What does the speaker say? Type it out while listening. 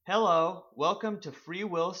Hello, welcome to Free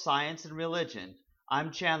Will, Science, and Religion.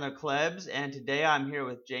 I'm Chandler Klebs, and today I'm here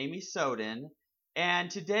with Jamie Soden.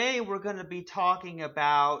 And today we're going to be talking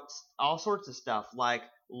about all sorts of stuff like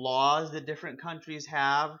laws that different countries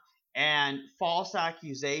have, and false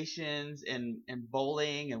accusations, and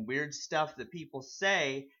bullying, and weird stuff that people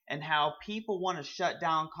say, and how people want to shut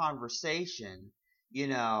down conversation, you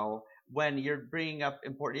know, when you're bringing up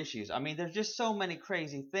important issues. I mean, there's just so many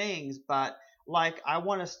crazy things, but I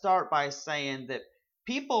want to start by saying that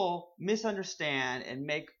people misunderstand and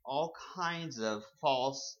make all kinds of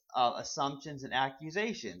false assumptions and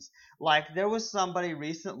accusations. Like there was somebody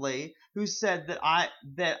recently who said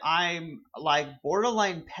that I'm like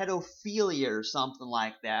borderline pedophilia or something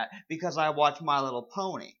like that because I watch My Little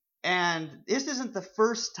Pony. And this isn't the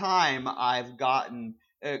first time I've gotten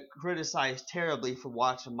criticized terribly for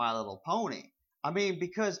watching My Little Pony. I mean,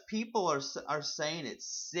 because people are saying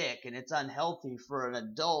it's sick and it's unhealthy for an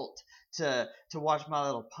adult to watch My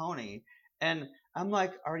Little Pony, and I'm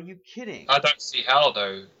like, are you kidding? I don't see how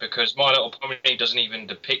though, because My Little Pony doesn't even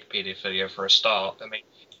depict paedophilia for a start. I mean,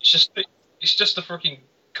 it's just a freaking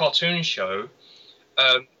cartoon show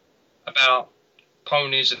um, about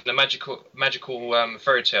ponies in the magical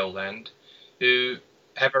fairy tale land who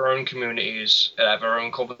have their own communities, have their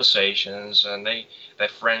own conversations, and they're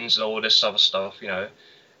friends and all this other stuff.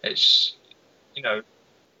 It's you know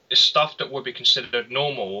it's stuff that would be considered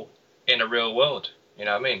normal in the real world. You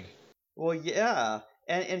know what I mean? Well, yeah.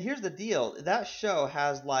 And here's the deal. That show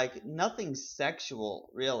has like nothing sexual,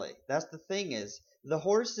 really. That's the thing is the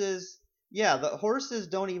horses, yeah, the horses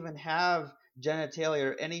don't even have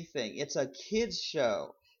genitalia or anything. It's a kids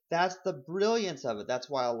show. That's the brilliance of it. That's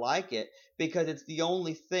why I like it because it's the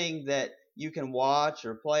only thing that you can watch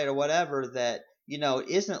or play it or whatever that,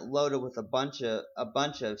 isn't loaded with a bunch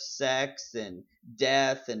of sex and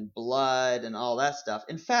death and blood and all that stuff.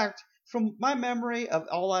 In fact, from my memory of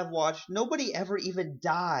all I've watched, nobody ever even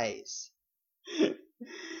dies.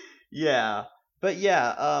 Yeah, but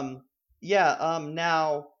now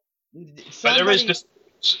But there is somebody. this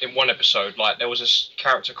in one episode, like there was this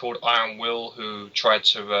character called Iron Will who tried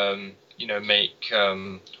to, make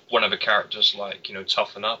one of the characters like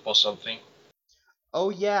toughen up or something. Oh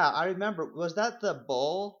yeah, I remember. Was that the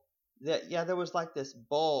bull? Yeah, there was like this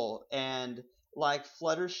bull, and like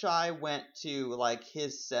Fluttershy went to like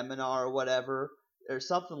his seminar or whatever, or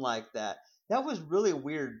something like that. That was really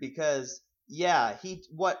weird because yeah,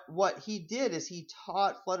 what he did is he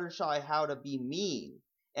taught Fluttershy how to be mean,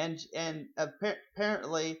 and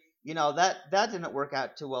apparently that didn't work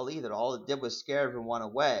out too well either. All it did was scare everyone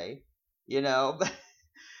away, you know.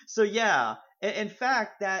 So yeah, in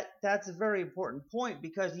fact, that's a very important point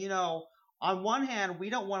because on one hand, we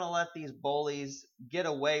don't want to let these bullies get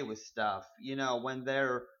away with stuff. When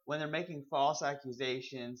they're making false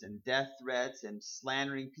accusations and death threats and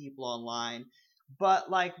slandering people online.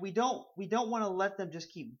 But like we don't want to let them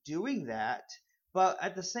just keep doing that. But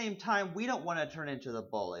at the same time, we don't want to turn into the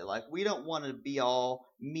bully. Like we don't want to be all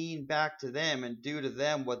mean back to them and do to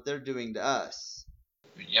them what they're doing to us.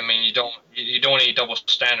 I mean, you don't want any double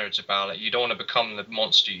standards about it. You don't want to become the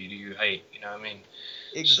monster you hate. You know what I mean?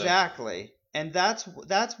 So Exactly. And that's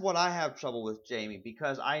what I have trouble with, Jamie,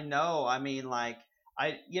 because I know, I mean, like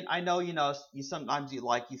I know, you sometimes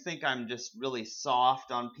you think I'm just really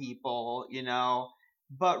soft on people,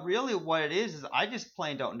 but really what it is I just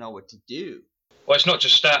plain don't know what to do. well, it's not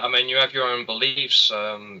just that. I mean, you have your own beliefs.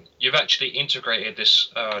 You've actually integrated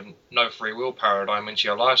this no free will paradigm into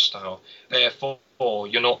your lifestyle. Therefore,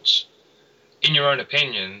 you're not in your own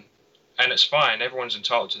opinion, and it's fine. Everyone's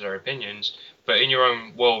entitled to their opinions, but in your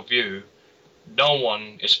own worldview, no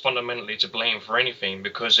one is fundamentally to blame for anything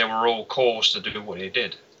because they were all caused to do what they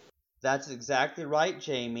did. That's exactly right,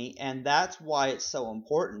 Jamie, and that's why it's so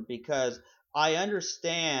important because I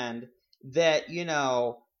understand that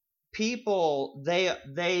people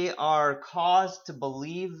they are caused to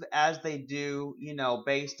believe as they do,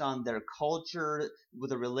 based on their culture, what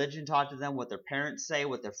the religion taught to them, what their parents say,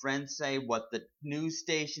 what their friends say, what the news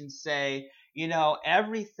stations say.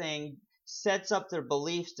 Everything sets up their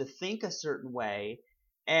beliefs to think a certain way,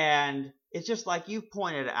 and it's just like you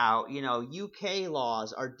pointed out, UK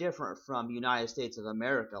laws are different from United States of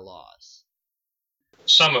America laws.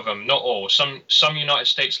 Some of them, not all. Some United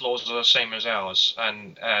States laws are the same as ours,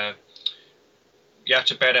 and you have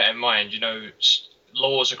to bear that in mind.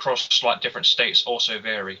 Laws across like different states also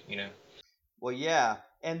vary. Well, yeah.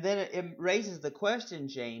 And then it raises the question,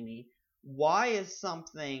 Jamie, why is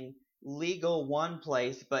something legal one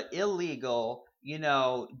place but illegal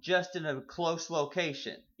just in a close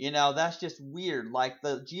location. That's just weird. Like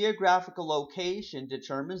the geographical location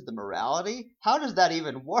determines the morality. How does that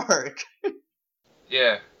even work?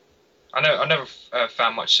 Yeah, I never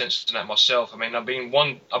found much sense in that myself. I mean, I've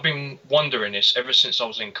been wondering this ever since I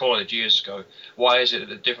was in college years ago. Why is it that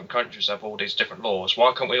the different countries have all these different laws?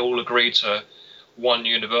 Why can't we all agree to one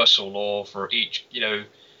universal law for each,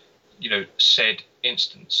 said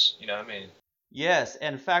instance? You know what I mean? Yes,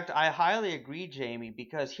 in fact, I highly agree, Jamie,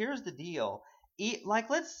 because here's the deal. Like,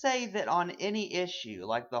 let's say that on any issue,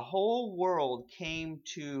 like the whole world came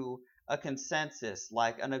to a consensus,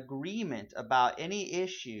 like an agreement about any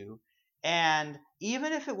issue, and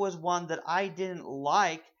even if it was one that I didn't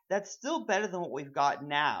like, that's still better than what we've got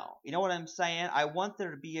now. You know what I'm saying? I want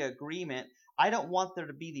there to be an agreement. I don't want there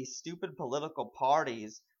to be these stupid political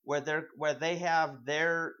parties where they have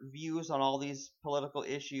their views on all these political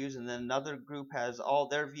issues, and then another group has all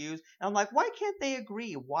their views. And I'm like, why can't they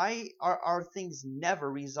agree? Why are things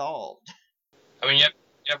never resolved? I mean, you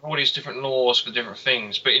have all these different laws for different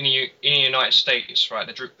things, but in the United States, right,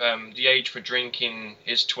 the age for drinking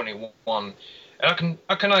is 21, and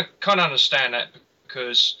I kind of understand that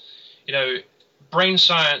because you know brain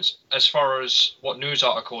science, as far as what news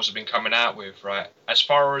articles have been coming out with, right, as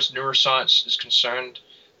far as neuroscience is concerned,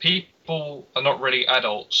 people are not really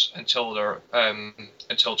adults until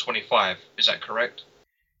 25. Is that correct?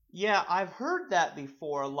 Yeah, I've heard that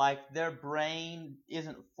before. Like their brain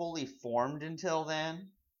isn't fully formed until then.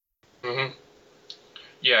 Hmm.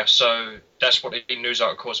 Yeah, so that's what the news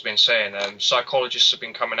articles have been saying. Psychologists have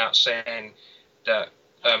been coming out saying that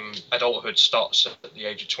adulthood starts at the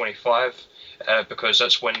age of 25 because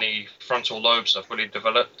that's when the frontal lobes are fully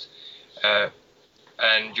developed uh,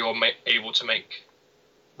 and you're able to make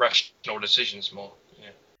rational decisions more. Yeah.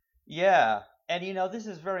 Yeah, and this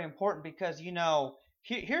is very important because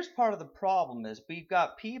here's part of the problem is we've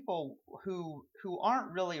got people who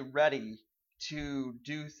aren't really ready to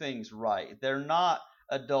do things right. They're not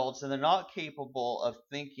adults and they're not capable of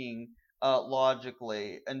thinking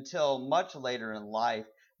logically until much later in life.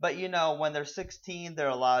 But when they're 16, they're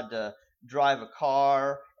allowed to drive a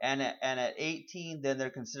car, and at 18, then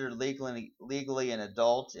they're considered legally an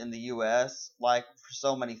adult in the U.S. Like for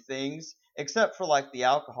so many things except for like the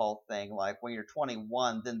alcohol thing. Like when you're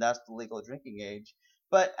 21, then that's the legal drinking age.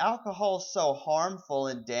 But alcohol is so harmful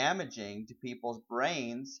and damaging to people's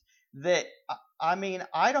brains that I mean,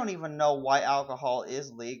 I don't even know why alcohol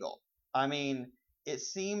is legal. I mean, it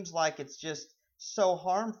seems like it's just so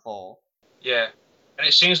harmful. Yeah, and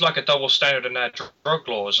it seems like a double standard in our drug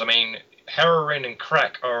laws. I mean, heroin and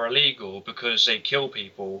crack are illegal because they kill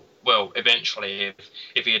people. Well, eventually,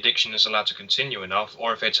 if the addiction is allowed to continue enough,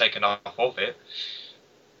 or if they take enough of it.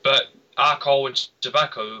 But alcohol and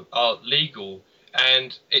tobacco are legal,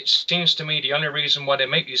 and it seems to me the only reason why they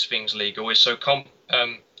make these things legal is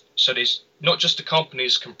so these not just the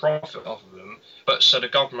companies can profit off of them, but so the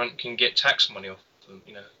government can get tax money off of them.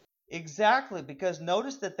 You know. Exactly, because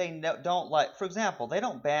notice that they don't like, for example, they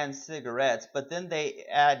don't ban cigarettes, but then they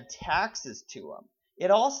add taxes to them. It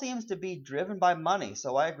all seems to be driven by money,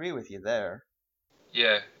 so I agree with you there.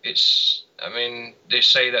 Yeah, it's. I mean, they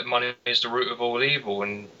say that money is the root of all evil,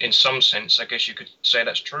 and in some sense, I guess you could say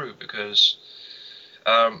that's true because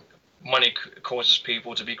um, money causes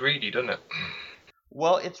people to be greedy, doesn't it?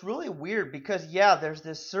 Well, it's really weird because, yeah, there's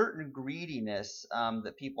this certain greediness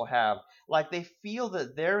that people have. Like they feel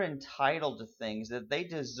that they're entitled to things, that they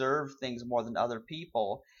deserve things more than other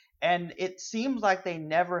people. And it seems like they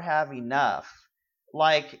never have enough.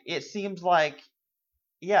 Like it seems like,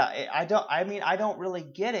 yeah, I don't really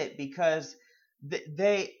get it because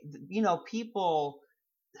they, people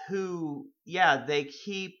who, yeah, they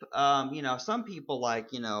keep, some people like,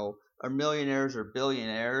 are millionaires or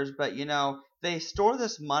billionaires, but they store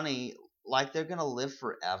this money like they're gonna live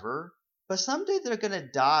forever, but someday they're gonna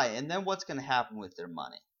die, and then what's gonna happen with their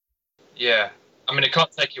money? Yeah, I mean, they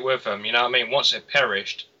can't take it with them. You know what I mean? Once it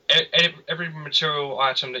perished, every material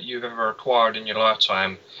item that you've ever acquired in your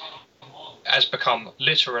lifetime has become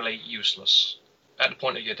literally useless at the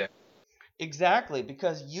point of your death. Exactly,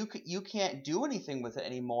 because you can't do anything with it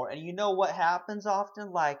anymore. And you know what happens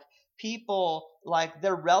often? Like people, like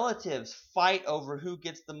their relatives fight over who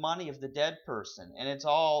gets the money of the dead person, and it's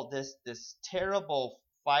all this terrible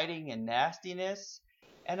fighting and nastiness.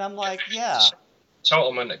 And I'm like, yeah,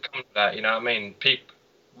 Entitlement that comes with that. You know what I mean?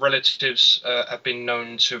 Relatives have been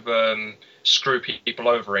known to screw people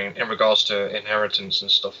over in regards to inheritance and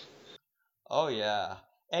stuff. oh yeah.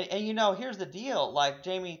 And here's the deal. Like,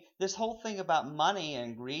 Jamie, this whole thing about money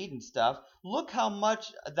and greed and stuff, look how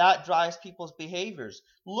much that drives people's behaviors.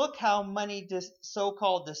 Look how many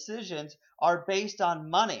so-called decisions are based on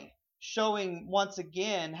money, showing once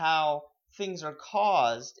again how things are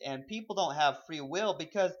caused and people don't have free will,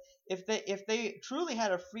 because if they truly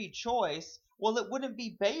had a free choice, well, it wouldn't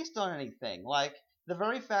be based on anything. Like, the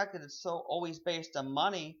very fact that it's so always based on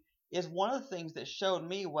money is one of the things that showed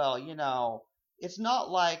me, well, it's not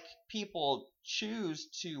like people choose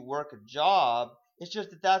to work a job. It's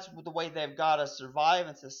just that that's the way they've got to survive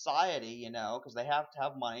in society, because they have to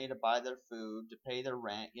have money to buy their food, to pay their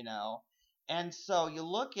rent. And so you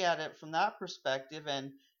look at it from that perspective,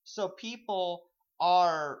 and so people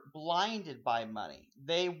are blinded by money.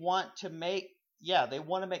 They want to make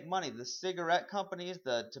money. The cigarette companies,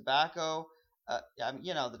 the tobacco,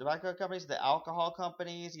 the tobacco companies, the alcohol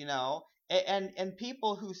companies, and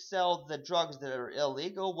people who sell the drugs that are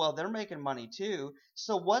illegal, well, they're making money too.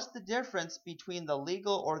 So what's the difference between the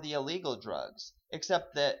legal or the illegal drugs?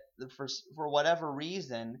 Except that for whatever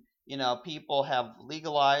reason, people have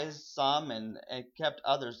legalized some and kept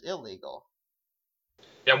others illegal.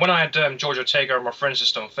 Yeah, when I had George Ortega on my friends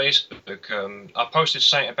list on Facebook, I posted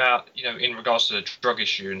something about, in regards to the drug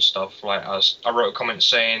issue and stuff. Like, I wrote a comment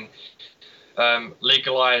saying,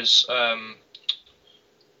 legalize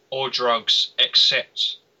all drugs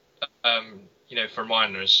except, for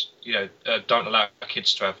minors. Don't allow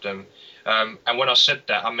kids to have them. And when I said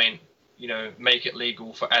that, I meant, make it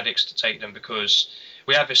legal for addicts to take them, because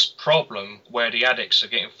we have this problem where the addicts are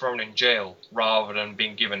getting thrown in jail rather than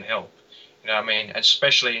being given help. You know what I mean?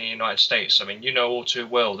 Especially in the United States. I mean, you know all too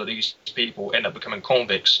well that these people end up becoming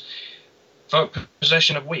convicts for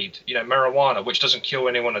possession of weed, marijuana, which doesn't kill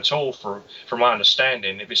anyone at all, from my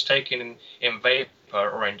understanding. If it's taken in vapor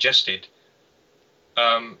or ingested,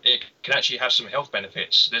 it can actually have some health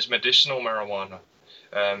benefits. There's medicinal marijuana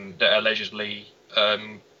that allegedly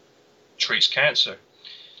treats cancer.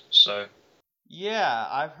 So, Yeah,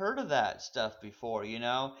 I've heard of that stuff before.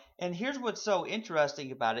 And here's what's so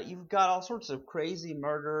interesting about it. You've got all sorts of crazy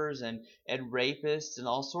murderers and rapists and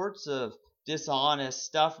all sorts of dishonest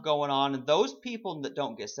stuff going on. And those people that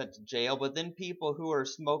don't get sent to jail, but then people who are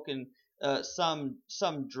smoking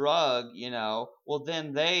some drug, well,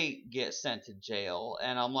 then they get sent to jail.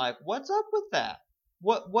 And I'm like, what's up with that?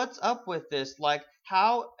 What's up with this? Like,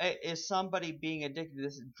 how is somebody being addicted to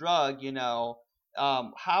this drug,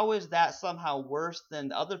 how is that somehow worse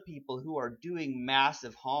than other people who are doing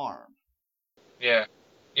massive harm? yeah.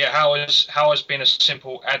 Yeah, how has being a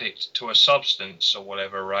simple addict to a substance or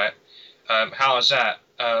whatever, right? How is that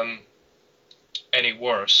any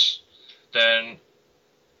worse than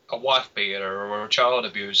a wife beater or a child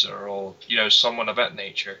abuser, or someone of that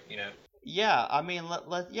nature? Yeah, I mean,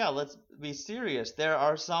 let's be serious. There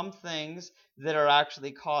are some things that are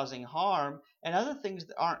actually causing harm, and other things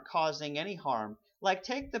that aren't causing any harm. Like,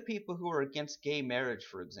 take the people who are against gay marriage,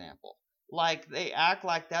 for example. Like, they act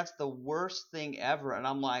like that's the worst thing ever, and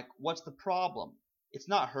I'm like, what's the problem? It's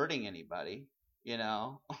not hurting anybody, you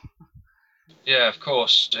know? Yeah, of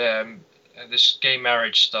course. This gay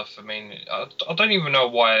marriage stuff. I mean, I don't even know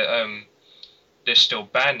why they still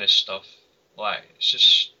ban this stuff. Like,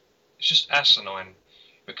 it's just asinine.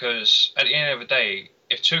 Because at the end of the day,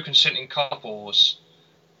 if two consenting couples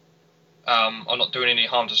are not doing any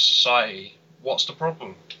harm to society, what's the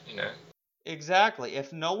problem? You know? Exactly.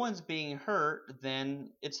 If no one's being hurt, then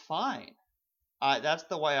it's fine. That's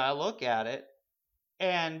the way I look at it.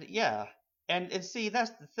 And yeah, and see, that's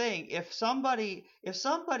the thing. If somebody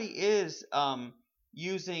is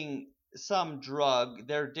using some drug,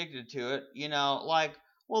 they're addicted to it, like,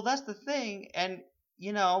 well, that's the thing. And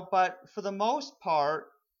but for the most part,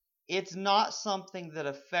 it's not something that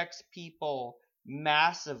affects people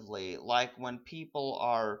massively, like when people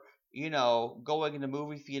are going into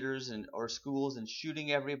movie theaters and or schools and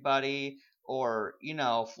shooting everybody, or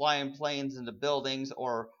flying planes into buildings,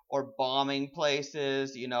 or bombing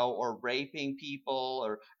places, or raping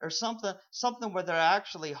people, or something where they're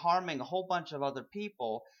actually harming a whole bunch of other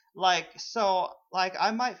people. Like, so, like,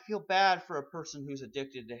 I might feel bad for a person who's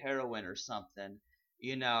addicted to heroin or something,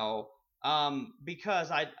 you know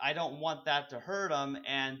because I don't want that to hurt them.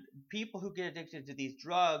 And people who get addicted to these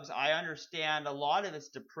drugs, I understand a lot of it's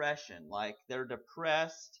depression. Like, they're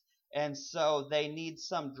depressed, and so they need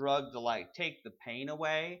some drug to, like, take the pain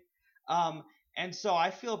away. Um, and so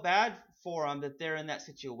I feel bad for them that they're in that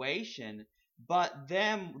situation. But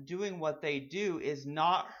them doing what they do is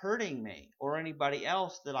not hurting me or anybody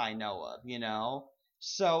else that I know of.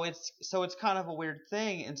 So it's kind of a weird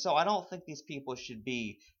thing, and so I don't think these people should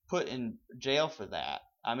be put in jail for that.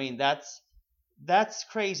 I mean, That's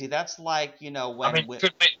crazy. That's like,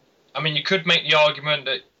 I mean, you could make the argument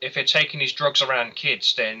that if they're taking these drugs around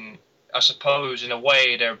kids, then I suppose in a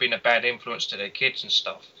way they're being a bad influence to their kids and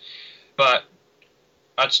stuff. But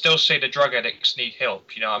I'd still say the drug addicts need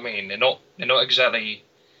help. You know what I mean? They're not exactly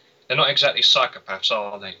psychopaths,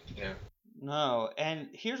 are they? You know. No, and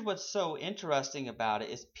here's what's so interesting about it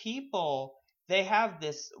is people, they have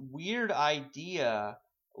this weird idea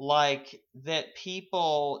like that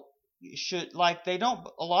people should, like, they don't,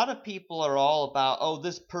 a lot of people are all about, oh,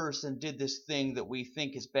 this person did this thing that we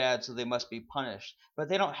think is bad, so they must be punished. But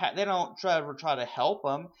they don't try to help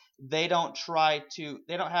them. They don't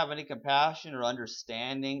have any compassion or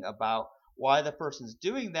understanding about why the person's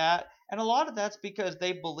doing that. And a lot of that's because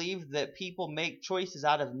they believe that people make choices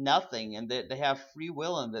out of nothing and that they have free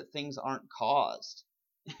will and that things aren't caused,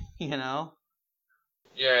 you know?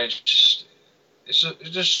 Yeah, it's just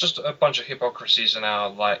a bunch of hypocrisies in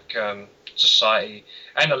our society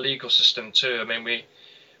and the legal system too. I mean,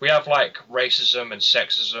 we have like racism and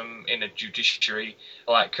sexism in the judiciary.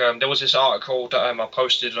 There was this article that I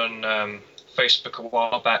posted on Facebook a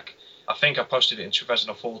while back. I think I posted it in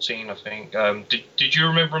 2014. I think. Did you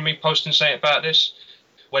remember me posting something about this?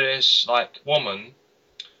 Where this woman,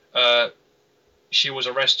 uh, she was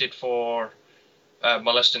arrested for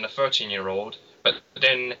molesting a 13-year-old, but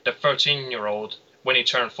then the 13-year-old, when he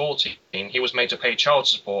turned 14, he was made to pay child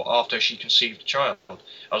support after she conceived the child.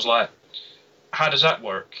 I was like, how does that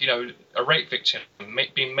work? You know, a rape victim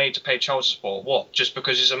being made to pay child support. What? Just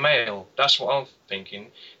because he's a male? That's what I'm thinking.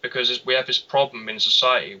 Because we have this problem in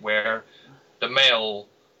society where the male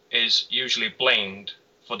is usually blamed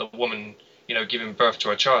for the woman, giving birth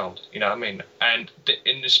to a child. You know what I mean? And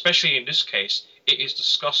especially in this case, it is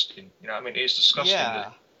disgusting. You know what I mean? It is disgusting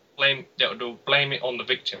that Yeah. they'll blame it on the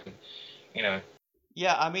victim. You know.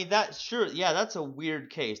 Yeah, I mean that's sure. Yeah, that's a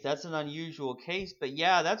weird case. That's an unusual case, but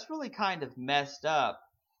yeah, that's really kind of messed up.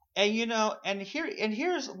 And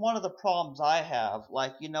here's one of the problems I have,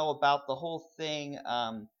 like, about the whole thing.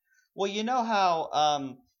 Well, you know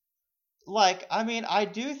how like, I mean, I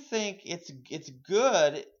do think it's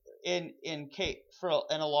good in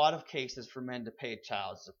a lot of cases for men to pay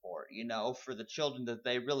child support, for the children that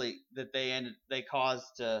they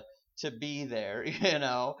caused to be there,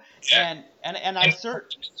 Yeah. and I In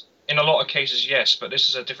cert in a lot of cases, yes, but this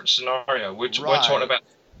is a different scenario. We're talking right, about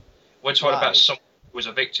right. someone who was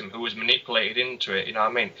a victim who was manipulated into it. You know what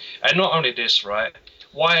I mean? And not only this, right?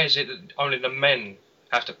 Why is it that only the men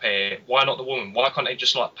have to pay it? Why not the woman? Why can't they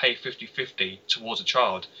just pay 50-50 towards a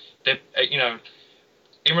child? They,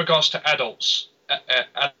 in regards to adult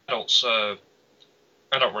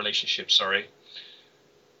relationships, sorry,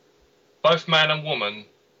 both man and woman,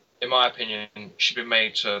 in my opinion, should be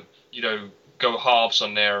made to, go halves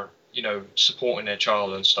on their, supporting their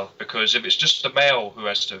child and stuff. Because if it's just the male who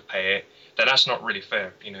has to pay it, then that's not really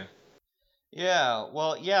fair, you know. Yeah,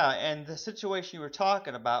 well, yeah, and the situation you were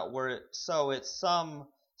talking about, where it's some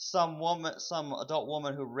adult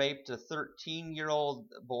woman who raped a 13-year-old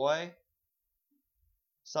boy,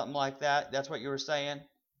 something like that. That's what you were saying?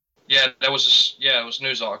 Yeah, it was a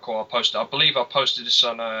news article I posted. I believe I posted this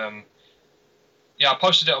on I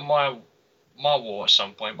posted it on my wall at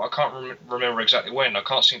some point, but I can't remember exactly when. I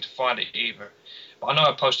can't seem to find it either. But I know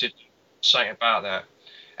I posted something about that,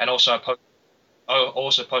 and also I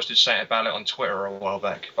also posted something about it on Twitter a while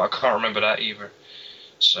back, but I can't remember that either.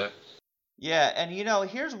 So Yeah, and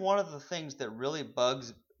here's one of the things that really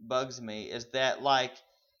bugs me is that, like,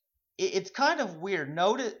 it's kind of weird.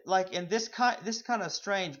 Notice, like, in this kind of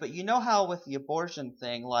strange, but you know how with the abortion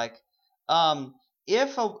thing, like, um,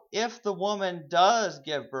 if the woman does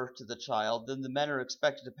give birth to the child, then the men are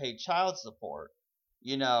expected to pay child support,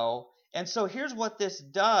 you know. And so here's what this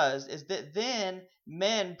does is that then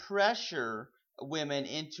men pressure women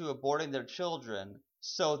into aborting their children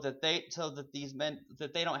so that these men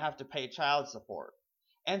that they don't have to pay child support.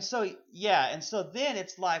 And so, yeah, and so then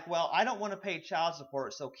it's like, well, I don't want to pay child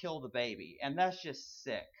support, so kill the baby, and that's just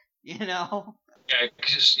sick, you know? yeah,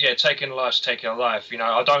 because taking a life's taking a life. You know,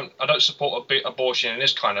 I don't support abortion in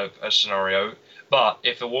this kind of a scenario. But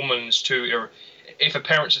if a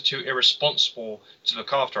parents are too irresponsible to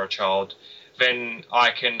look after a child, then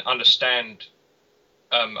I can understand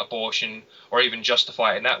abortion or even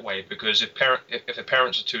justify it in that way. Because if the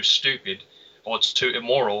parents are too stupid or too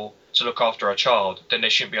immoral to look after a child, then they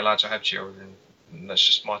shouldn't be allowed to have children. And that's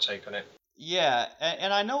just my take on it. Yeah,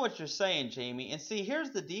 and I know what you're saying, Jamie. And see, here's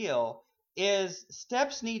the deal: is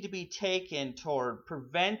steps need to be taken toward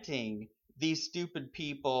preventing these stupid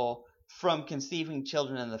people from conceiving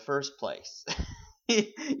children in the first place.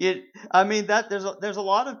 I mean that there's a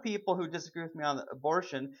lot of people who disagree with me on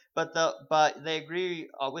abortion, but they agree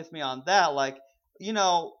with me on that. Like,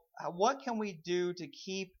 what can we do to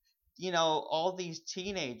keep all these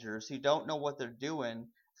teenagers who don't know what they're doing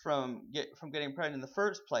from getting pregnant in the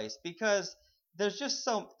first place? Because there's just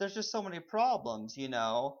so many problems,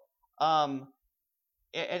 um,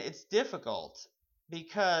 and it's difficult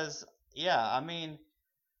because yeah, I mean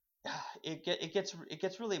it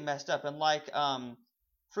gets really messed up. And like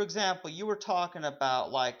for example, you were talking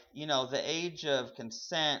about like the age of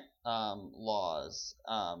consent laws,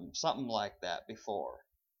 something like that before.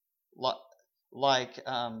 Li- like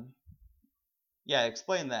yeah,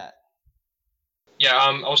 explain that. Yeah,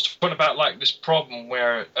 I was talking about like this problem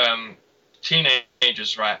where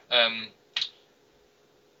teenagers, right?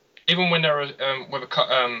 Even when they're with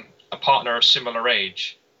a partner of similar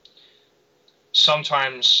age,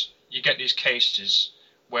 sometimes you get these cases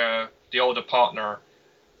where the older partner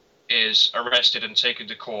is arrested and taken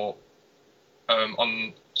to court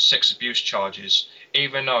on sex abuse charges,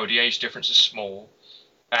 even though the age difference is small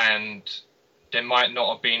and there might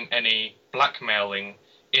not have been any blackmailing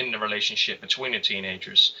in the relationship between the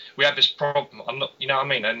teenagers. We have this problem. I'm not, you know what I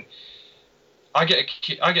mean? And I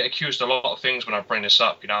get accused of a lot of things when I bring this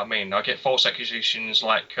up. You know what I mean? I get false accusations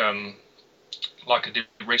like I did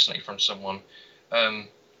recently from someone. Um,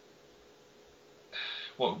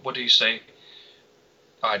 what do you say?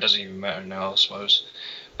 Oh, it doesn't even matter now, I suppose.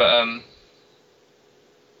 But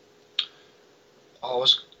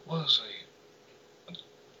what was I?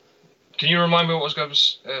 Can you remind me what I was going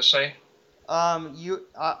to say?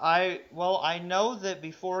 Well, I know that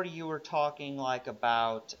before you were talking like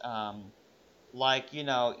about like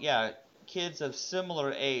yeah, kids of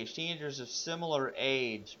similar age, teenagers of similar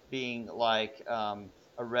age being like Mm,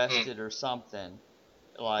 arrested or something.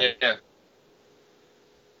 yeah, Like yeah.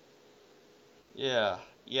 yeah,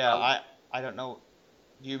 yeah, Um, I don't know.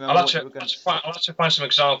 Do you remember what you were going to say? I'd like to find some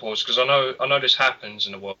examples because I know this happens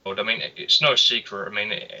in the world. I mean, it's no secret. I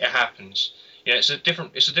mean, it happens. You know, it's a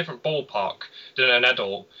different ballpark than an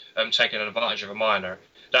adult taking advantage of a minor.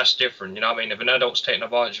 That's different. You know what I mean? If an adult's taking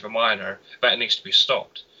advantage of a minor, that needs to be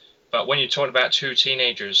stopped. But when you're talking about two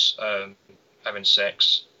teenagers having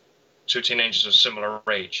sex, two teenagers of similar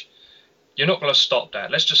age, you're not going to stop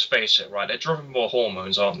that. Let's just face it, right? They're driven by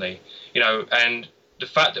hormones, aren't they? You know, and the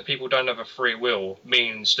fact that people don't have a free will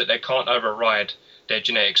means that they can't override their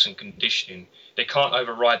genetics and conditioning. They can't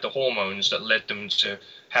override the hormones that led them to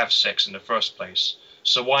have sex in the first place.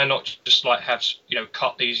 So why not just like have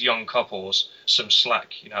cut these young couples some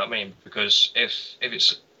slack? You know what I mean? Because if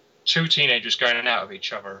it's two teenagers going out of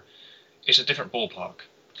each other, it's a different ballpark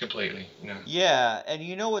completely. You know. Yeah,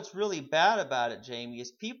 and what's really bad about it, Jamie,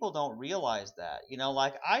 is people don't realize that.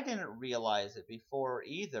 Like I didn't realize it before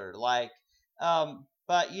either. Like,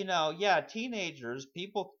 but yeah, teenagers,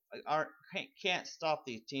 people aren't can't stop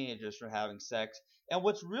these teenagers from having sex. And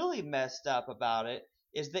what's really messed up about it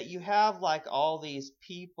is that you have like all these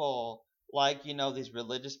people, like these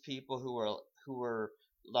religious people who are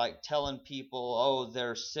like telling people, oh,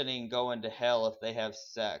 they're sinning, going to hell if they have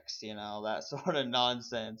sex, that sort of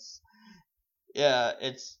nonsense. Yeah,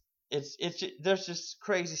 there's just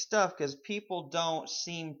crazy stuff because people don't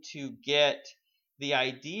seem to get the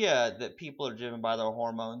idea that people are driven by their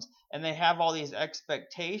hormones, and they have all these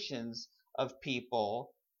expectations of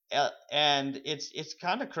people, and it's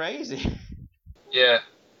kind of crazy. Yeah,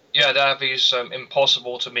 yeah, they have these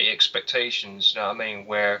impossible to meet expectations. You know what I mean?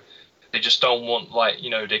 Where they just don't want like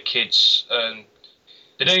their kids.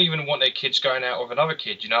 They don't even want their kids going out with another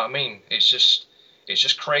kid. You know what I mean? It's just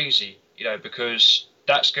crazy. You know because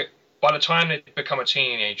by the time they become a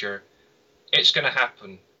teenager, it's going to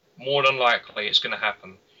happen. More than likely, it's going to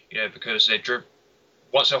happen. You know because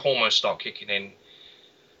once their hormones start kicking in,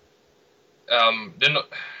 they're not.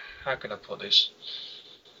 How can I put this?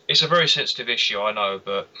 It's a very sensitive issue, I know,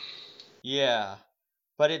 but Yeah,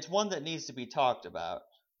 but it's one that needs to be talked about.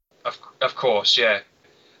 of course, yeah.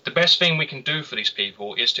 The best thing we can do for these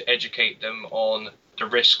people is to educate them on the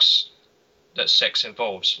risks that sex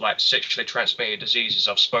involves, like sexually transmitted diseases.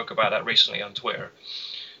 I've spoke about that recently on Twitter.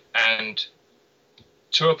 And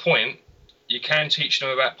to a point, you can teach them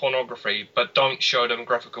about pornography, but don't show them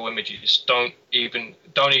graphical images. Don't even,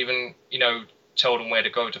 tell them where to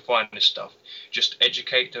go to find this stuff. Just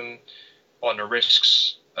educate them on the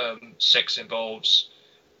risks sex involves,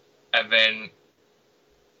 and then,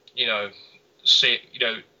 you know, see,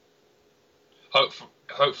 hope,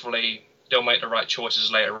 hopefully they'll make the right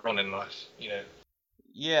choices later on in life. You know.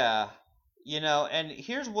 Yeah, and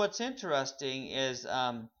here's what's interesting is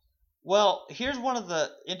well, here's one of the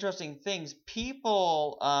interesting things.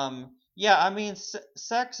 People Yeah, I mean,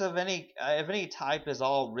 sex of any type is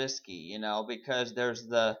all risky, because there's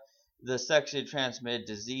the sexually transmitted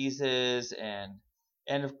diseases, and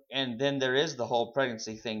then there is the whole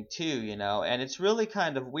pregnancy thing too, and it's really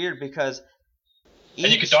kind of weird because And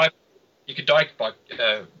you could each die. You could die by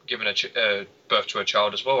giving birth to a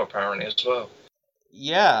child as well, apparently as well.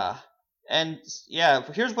 Yeah, and yeah,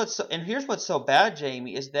 here's what's so bad,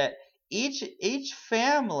 Jamie, is that each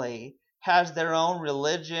family has their own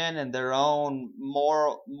religion and their own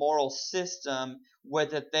moral system where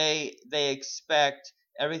that they expect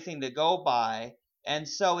everything to go by, and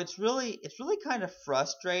so it's really kind of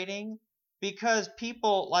frustrating because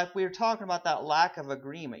people, like we were talking about, that lack of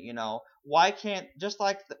agreement. Why can't just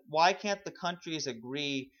like why can't the countries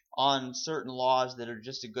agree on certain laws that are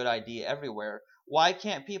just a good idea everywhere? Why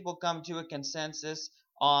can't people come to a consensus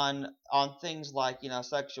on things like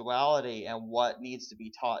sexuality and what needs to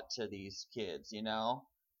be taught to these kids?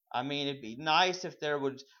 I mean, it'd be nice if there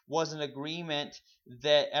was an agreement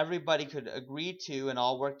that everybody could agree to and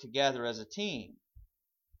all work together as a team.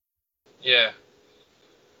 Yeah.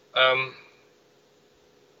 Um,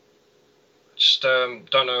 just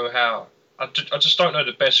don't know how. I just don't know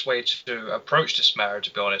the best way to approach this matter,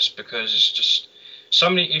 to be honest, because it's just so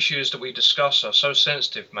many issues that we discuss are so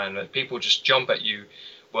sensitive, man, that people just jump at you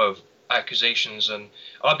with accusations. And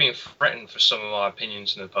I've been threatened for some of my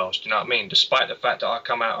opinions in the past. You know what I mean? Despite the fact that I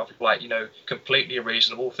come out of completely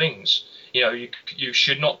reasonable things. You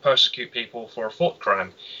should not persecute people for a thought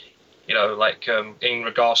crime. In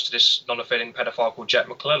regards to this non-offending pedophile called Jack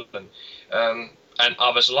McClellan, and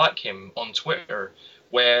others like him on Twitter,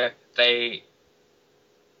 where they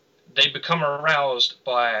become aroused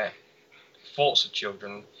by thoughts of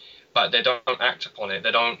children, but they don't act upon it.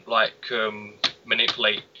 They don't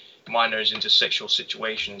manipulate minors into sexual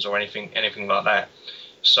situations or anything like that.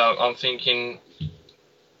 So I'm thinking,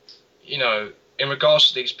 in regards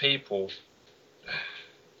to these people,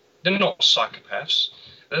 they're not psychopaths.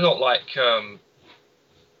 They're not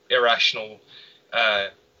irrational uh,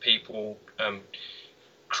 people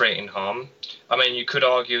creating harm. I mean, you could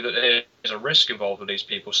argue that there's a risk involved with these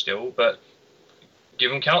people still, but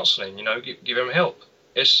give them counselling. Give them help.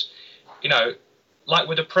 It's you know, like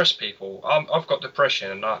with depressed people. I've got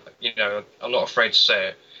depression, and I'm not afraid to say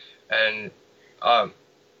it, and um,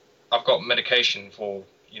 I've got medication for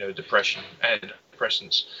depression and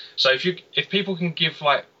depressants. So if people can give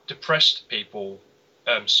depressed people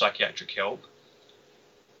psychiatric help,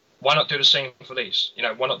 why not do the same for these?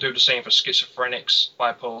 Why not do the same for schizophrenics,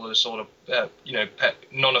 bipolar disorder,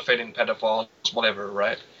 non-offending pedophiles, whatever,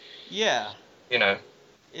 right? Yeah, You know,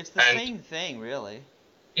 it's the and same thing, really.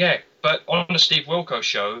 yeah, but on the Steve Wilco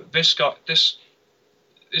show, this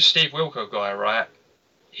Steve Wilco guy, right?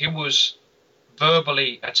 He was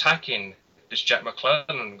verbally attacking this Jack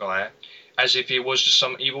McClellan guy as if he was just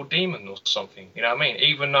some evil demon or something. You know what I mean?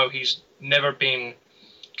 Even though he's never been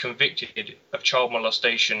convicted of child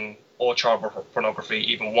molestation or child pornography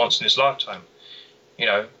even once in his lifetime.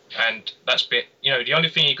 And the only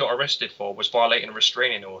thing he got arrested for was violating a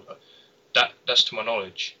restraining order. That's to my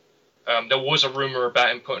knowledge. There was a rumor about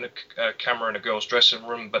him putting a camera in a girl's dressing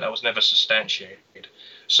room, but that was never substantiated.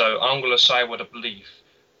 So I'm going to say with a belief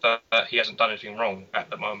that he hasn't done anything wrong at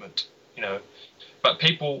the moment. You know, but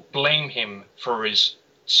people blame him for his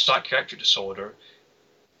psychiatric disorder,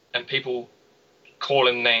 and people call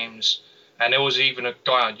him names. And there was even a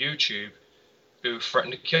guy on YouTube who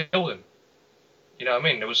threatened to kill him. You know what I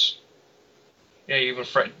mean? There was, yeah,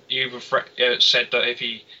 said that if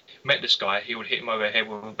he met this guy, he would hit him over the head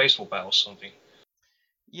with a baseball bat or something.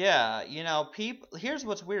 Yeah, people. Here's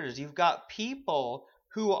what's weird is you've got people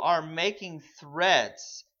who are making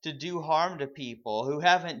threats to do harm to people who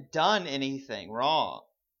haven't done anything wrong.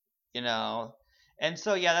 you know and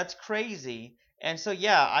so yeah, that's crazy. And so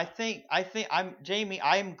yeah, I think I'm Jamie,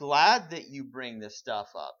 I'm glad that you bring this stuff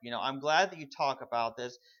up. I'm glad that you talk about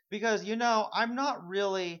this because I'm not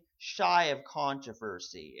really shy of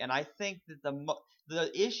controversy, and I think that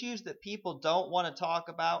the issues that people don't want to talk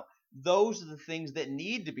about, those are the things that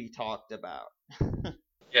need to be talked about.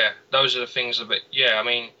 Yeah, those are the things of it. Yeah, I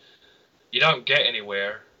mean, you don't get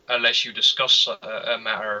anywhere unless you discuss a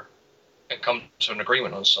matter and come to an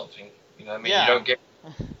agreement on something. You know what I mean? You Yeah. don't get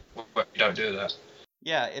you don't do that.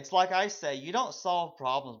 Yeah, it's like I say, you don't solve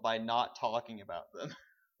problems by not talking about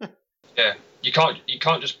them. Yeah, you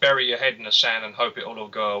can't just bury your head in the sand and hope it'll all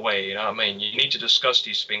go away. You know what I mean? You need to discuss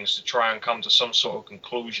these things to try and come to some sort of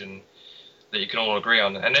conclusion that you can all agree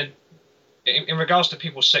on. And then, in regards to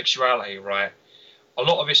people's sexuality, right? A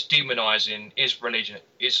lot of this demonizing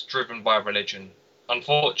is driven by religion.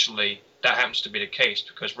 Unfortunately, that happens to be the case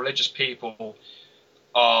because religious people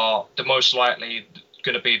are the most likely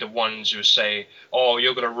going to be the ones who say, "Oh,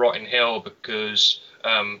 you're going to rot in hell because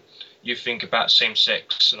you think about same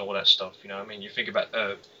sex and all that stuff." You know, what I mean, you think about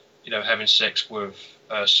having sex with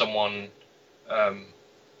someone um,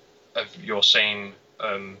 of your same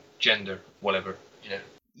gender, whatever. You know.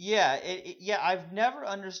 Yeah, yeah, I've never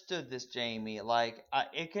understood this, Jamie. Like,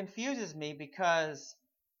 it confuses me because,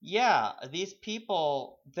 yeah, these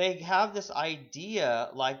people, they have this idea,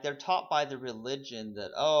 like they're taught by the religion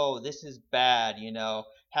that, oh, this is bad,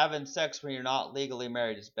 having sex when you're not legally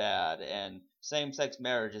married is bad, and same-sex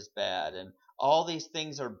marriage is bad, and all these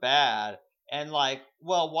things are bad. And like,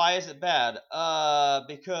 well, why is it bad?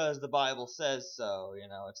 Because the Bible says so,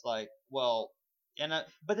 It's like, well,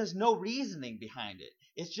 but there's no reasoning behind it.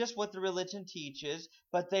 It's just what the religion teaches,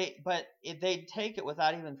 but they take it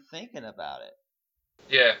without even thinking about it.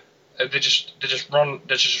 Yeah, they just run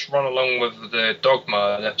along with the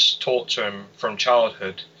dogma that's taught to them from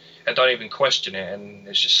childhood, and don't even question it. And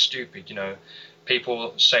it's just stupid.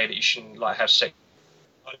 People say that you shouldn't like have sex.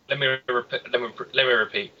 Let me repeat. Let me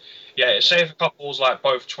repeat. Yeah, Okay. say if a couple's like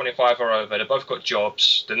both 25 or over, they've both got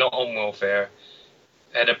jobs, they're not on welfare,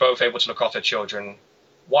 and they're both able to look after children.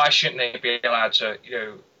 Why shouldn't they be allowed to?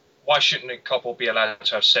 Why shouldn't a couple be allowed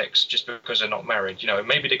to have sex just because they're not married?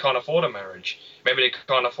 Maybe they can't afford a marriage. Maybe they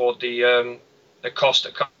can't afford the cost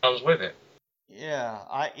that comes with it.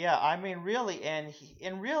 I mean really, and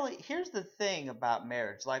really, here's the thing about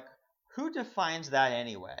marriage. Like, who defines that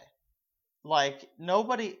anyway? Like,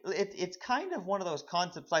 nobody. It's kind of one of those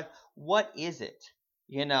concepts. Like, what is it?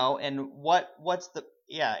 And what's the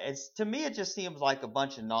yeah? It's, to me, it just seems like a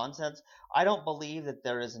bunch of nonsense. I don't believe that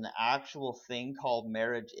there is an actual thing called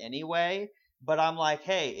marriage anyway. But I'm like,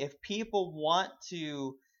 hey, if people want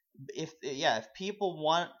to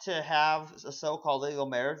have a so-called legal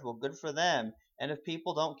marriage, well, good for them. And if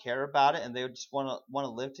people don't care about it and they just want to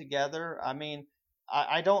live together, I mean,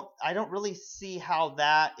 I don't really see how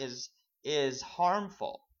that is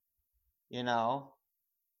harmful, you know?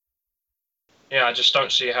 Yeah, I just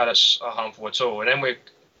don't see how that's harmful at all. And then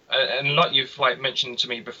and like you've like mentioned to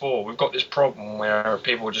me before, we've got this problem where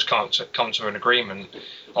people just can't come to an agreement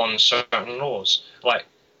on certain laws. Like,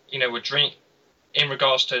 with drink in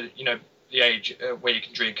regards to the age where you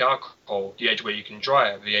can drink alcohol, the age where you can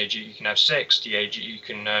drive, the age you can have sex, the age you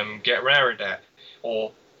can get married at,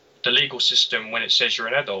 or the legal system when it says you're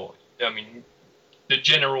an adult. I mean, the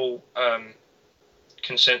general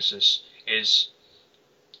consensus is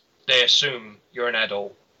they assume you're an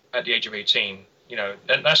adult at the age of 18.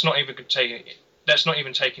 That's not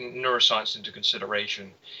even taking neuroscience into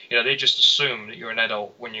consideration. They just assume that you're an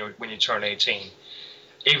adult when you turn 18,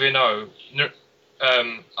 even though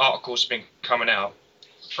articles have been coming out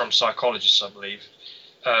from psychologists, I believe,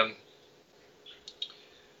 um,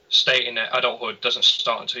 stating that adulthood doesn't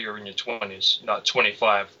start until you're in your 20s, like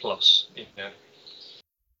 25 plus.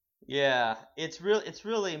 Yeah, it's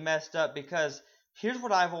really messed up because here's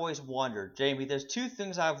what I've always wondered, Jamie. There's two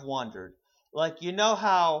things I've wondered. Like,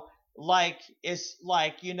 how, like, it's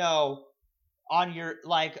like, on your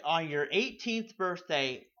 18th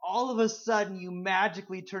birthday, all of a sudden you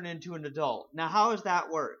magically turn into an adult. Now, how does that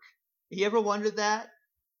work? You ever wondered that?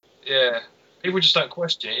 Yeah, people just don't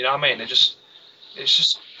question it. You know what I mean? It's just,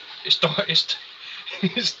 it's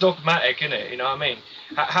it's dogmatic, isn't it? You know what I mean?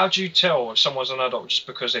 How do you tell if someone's an adult just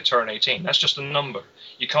because they turn 18? That's just a number.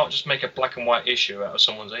 You can't just make a black and white issue out of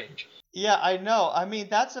someone's age. Yeah, I know. I mean,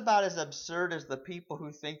 that's about as absurd as the people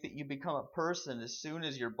who think that you become a person as soon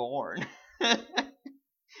as you're born.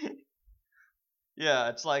 Yeah,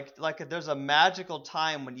 it's like there's a magical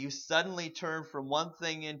time when you suddenly turn from one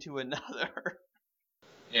thing into another.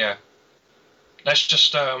 Yeah, that's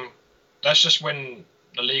just that's just when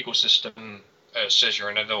the legal system says you're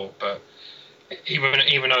an adult. But even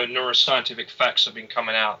though neuroscientific facts have been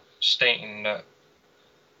coming out stating that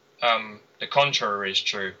the contrary is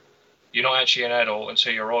true, you're not actually an adult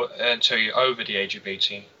until you're over the age of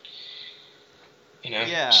 18.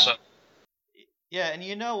 Yeah. So Yeah, and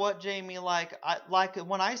you know what, Jamie? Like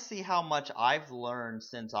when I see how much I've learned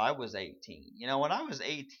since I was 18. When I was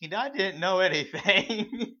 18, I didn't know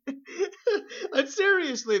anything. But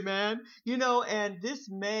seriously, man. And this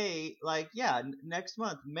May, like, yeah, next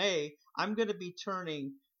month, May, I'm gonna be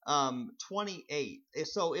turning 28.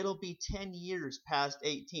 So it'll be 10 years past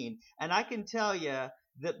 18. And I can tell you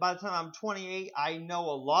that by the time I'm 28, I know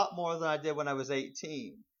a lot more than I did when I was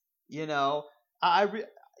 18. You know, I re-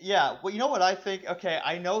 yeah, well, you know what I think? Okay,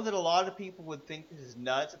 I know that a lot of people would think this is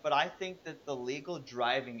nuts, but I think that the legal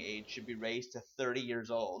driving age should be raised to 30 years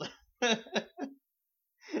old.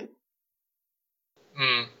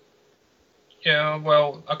 mm, Yeah,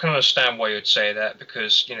 well, I can understand why you'd say that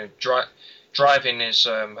because driving is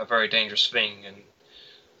a very dangerous thing, and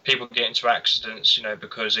people get into accidents,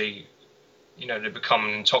 because they become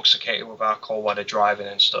intoxicated with alcohol while they're driving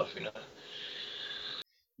and stuff.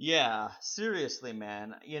 Yeah, seriously,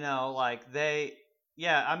 man. Like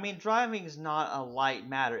yeah, I mean, driving is not a light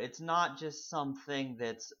matter. It's not just something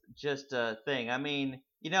that's just a thing. I mean,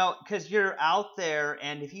 because you're out there,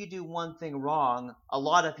 and if you do one thing wrong, a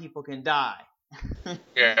lot of people can die.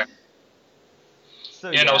 Yeah, So,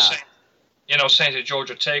 yeah, and I was yeah. saying, to George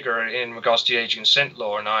Ortega in regards to the age of consent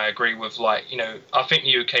law, and I agree with I think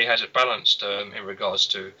the UK has it balanced in regards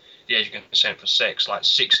to the age of consent for sex. Like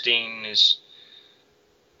 16 is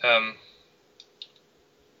um,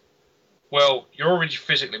 well, you're already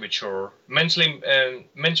physically mature.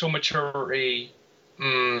 Mental maturity,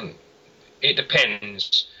 mm, it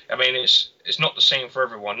depends. I mean, it's not the same for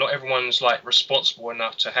everyone. Not everyone's like responsible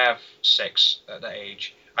enough to have sex at that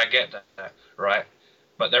age. I get that, right?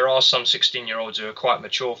 But there are some 16-year-olds who are quite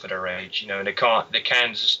mature for their age, and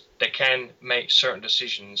they can make certain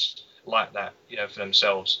decisions like that, for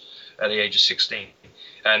themselves at the age of 16.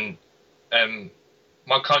 And um,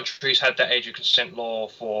 my country's had that age of consent law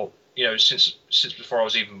for since before I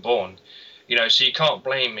was even born. So you can't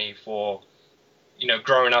blame me for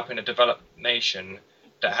growing up in a developed nation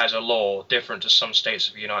that has a law different to some states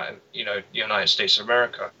of United States of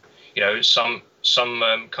America. Some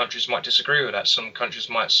countries might disagree with that. Some countries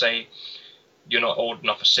might say you're not old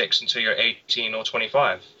enough for sex until you're 18 or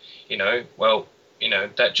 25. Well,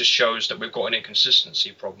 that just shows that we've got an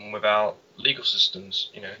inconsistency problem with our legal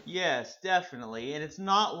systems. Yes, definitely. And it's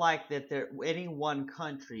not like that any one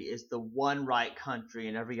country is the one right country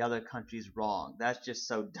and every other country is wrong. That's just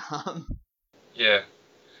so dumb. Yeah,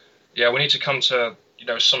 yeah. We need to come to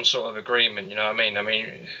some sort of agreement. You know what I mean? I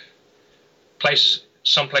mean,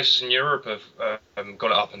 some places in Europe have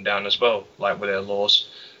got it up and down as well, like with their laws,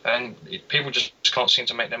 and people just can't seem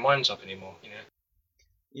to make their minds up anymore.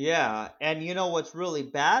 Yeah, and what's really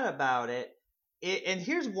bad about and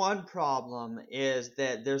here's one problem is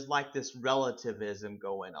that there's like this relativism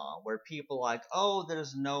going on where people like, oh,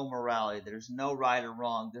 there's no morality, there's no right or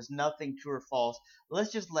wrong, there's nothing true or false.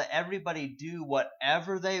 Let's just let everybody do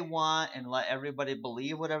whatever they want and let everybody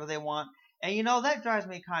believe whatever they want. And that drives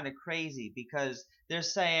me kind of crazy because they're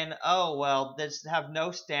saying, oh, well, let's have no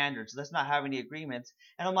standards, let's not have any agreements.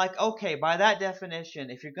 And I'm like, okay, by that definition,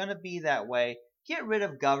 if you're going to be that way, get rid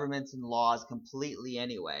of governments and laws completely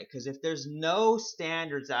anyway. Because if there's no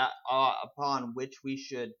standards upon which we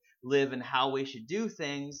should live and how we should do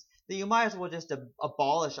things, then you might as well just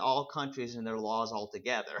abolish all countries and their laws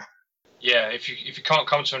altogether. Yeah, if you can't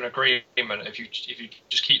come to an agreement, if you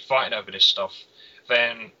just keep fighting over this stuff,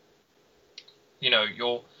 then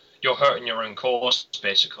you're hurting your own cause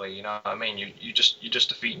basically. You know what I mean? You're just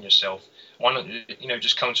defeating yourself. Why not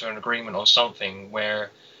just come to an agreement on something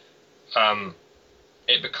where um,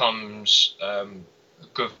 it becomes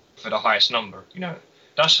good for the highest number.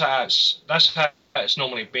 That's how it's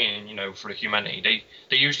normally been. For the humanity,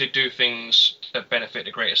 they usually do things that benefit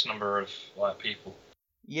the greatest number of people.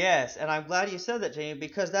 Yes, and I'm glad you said that, Jamie,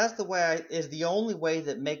 because that's is the only way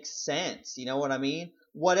that makes sense. You know what I mean?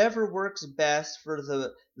 Whatever works best for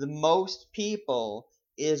the most people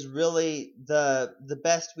is really the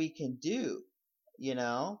best we can do. You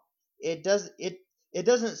know, it does it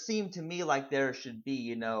doesn't seem to me like there should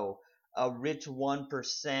be a rich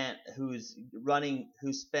 1%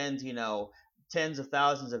 who spends tens of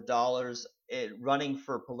thousands of dollars running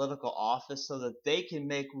for political office so that they can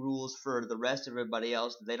make rules for the rest of everybody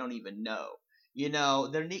else that they don't even know.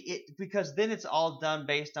 Because then it's all done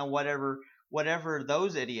based on whatever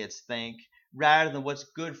those idiots think rather than what's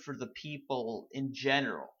good for the people in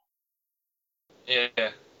general.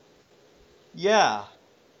 Yeah, Yeah,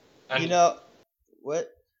 you and know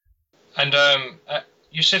what? and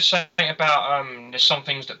you said something about there's some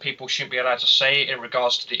things that people shouldn't be allowed to say in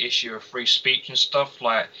regards to the issue of free speech and stuff.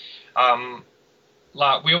 Um,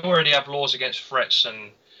 like we already have laws against threats,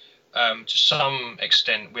 and to some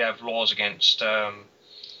extent we have laws against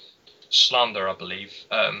slander, I believe.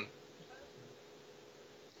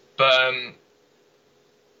 But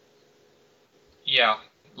yeah,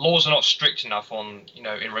 laws are not strict enough on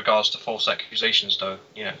in regards to false accusations, though.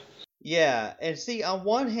 Yeah, and see, on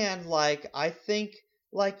one hand, like I think,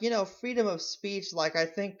 like freedom of speech, like I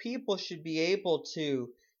think people should be able to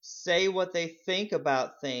say what they think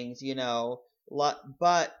about things,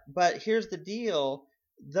 but here's the deal: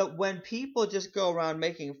 that when people just go around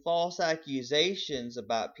making false accusations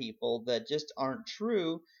about people that just aren't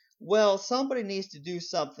true, well, somebody needs to do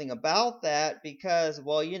something about that because,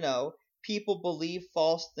 well, people believe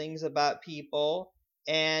false things about people,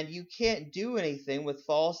 and you can't do anything with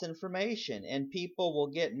false information, and people will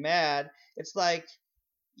get mad. It's like,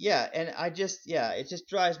 yeah, and yeah, it just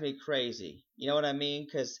drives me crazy. You know what I mean?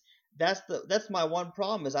 Because that's my one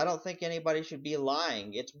problem is I don't think anybody should be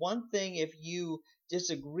lying. It's one thing if you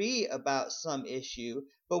disagree about some issue,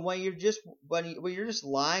 but when you're just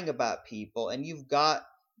lying about people and you've got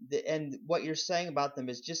and what you're saying about them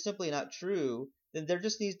is just simply not true, then there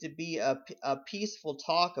just needs to be a peaceful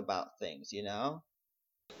talk about things, you know?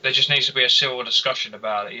 There just needs to be a civil discussion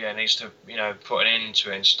about it. Yeah, it needs to put an end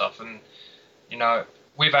to it and stuff. And you know,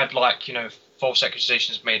 we've had like false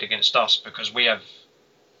accusations made against us because we have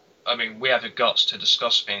the guts to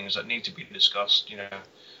discuss things that need to be discussed.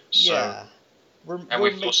 So Yeah, and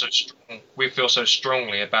we're ma- we feel so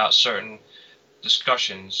strongly about certain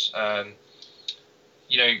discussions.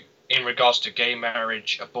 You know, in regards to gay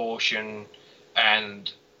marriage, abortion,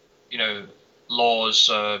 and you know, laws.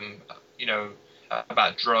 You know,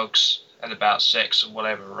 about drugs and about sex and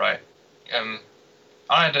whatever, right? Um,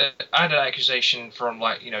 I had an accusation from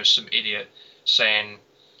like some idiot saying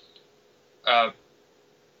uh,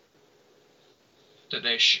 that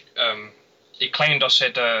he claimed I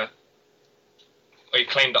said or he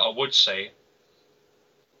claimed that I would say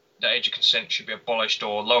that age of consent should be abolished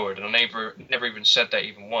or lowered, and I never even said that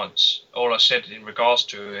even once. All I said in regards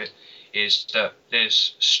to it is that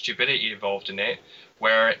there's stupidity involved in it,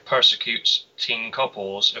 where it persecutes teen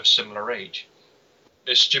couples of similar age.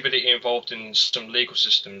 There's stupidity involved in some legal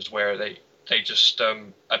systems where they just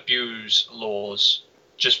abuse laws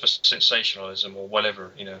just for sensationalism or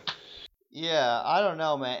whatever. Yeah, I don't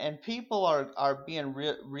know, man. And people are being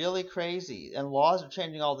really crazy, and laws are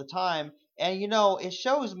changing all the time. And it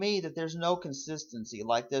shows me that there's no consistency.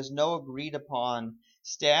 Like there's no agreed upon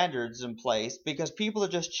standards in place because people are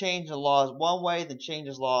just changing laws one way, then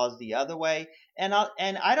changes laws the other way. And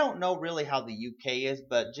I don't know really how the UK is,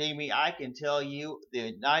 but Jamie, I can tell you the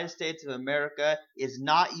United States of America is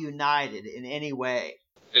not united in any way.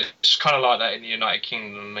 It's kind of like that in the United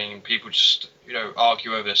Kingdom. I mean, people just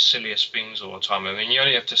argue over the silliest things all the time. I mean, you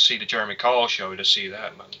only have to see the Jeremy Kyle show to see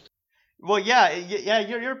that, man. Well, yeah, yeah,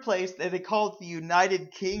 your place they call it the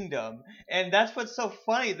United Kingdom, and that's what's so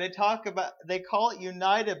funny. They call it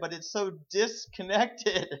United, but it's so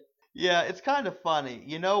disconnected. Yeah, it's kind of funny.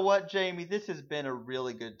 You know what, Jamie? This has been a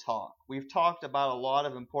really good talk. We've talked about a lot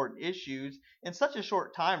of important issues in such a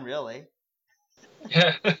short time, really.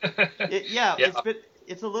 Yeah, Yeah, yeah,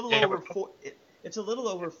 it's a little yeah. over it's a little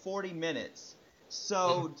over 40 minutes.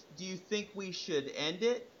 So, do you think we should end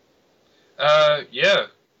it? Yeah.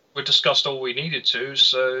 We discussed all we needed to,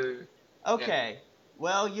 so yeah. Okay.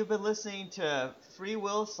 Well, you've been listening to Free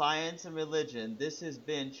Will, Science, and Religion. This has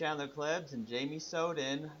been Chandler Klebs and Jamie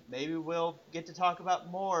Soden. Maybe we'll get to talk about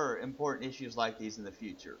more important issues like these in the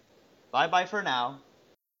future. Bye bye for now.